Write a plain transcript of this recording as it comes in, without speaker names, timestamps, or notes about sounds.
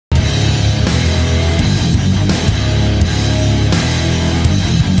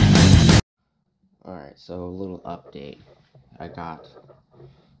So a little update. I got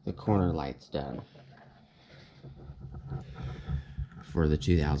the corner lights done for the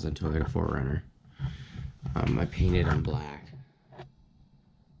 2000 Toyota 4Runner. I painted them black.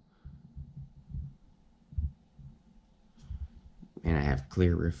 And I have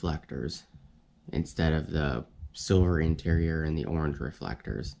clear reflectors instead of the silver interior and the orange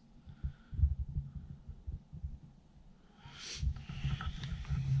reflectors.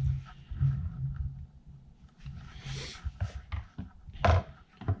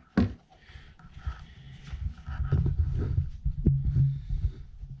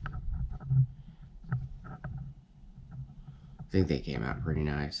 I think they came out pretty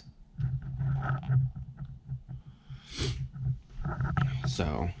nice.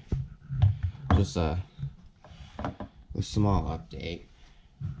 So, just a small update.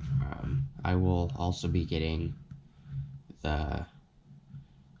 I will also be getting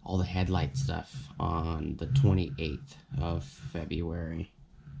all the headlight stuff on the 28th of February.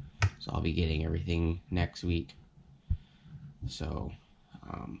 So I'll be getting everything next week. So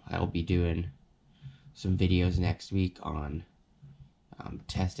I'll be doing some videos next week on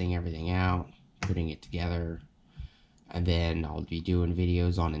testing everything out, putting it together, and then I'll be doing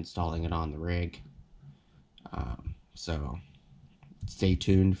videos on installing it on the rig. So stay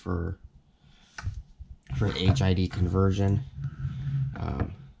tuned for HID conversion.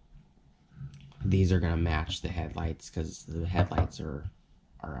 These are going to match the headlights because the headlights are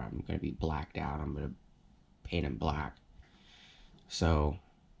going to be blacked out. I'm going to paint them black. So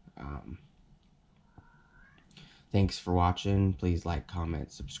thanks for watching. Please like,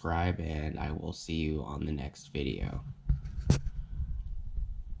 comment, subscribe, and I will see you on the next video.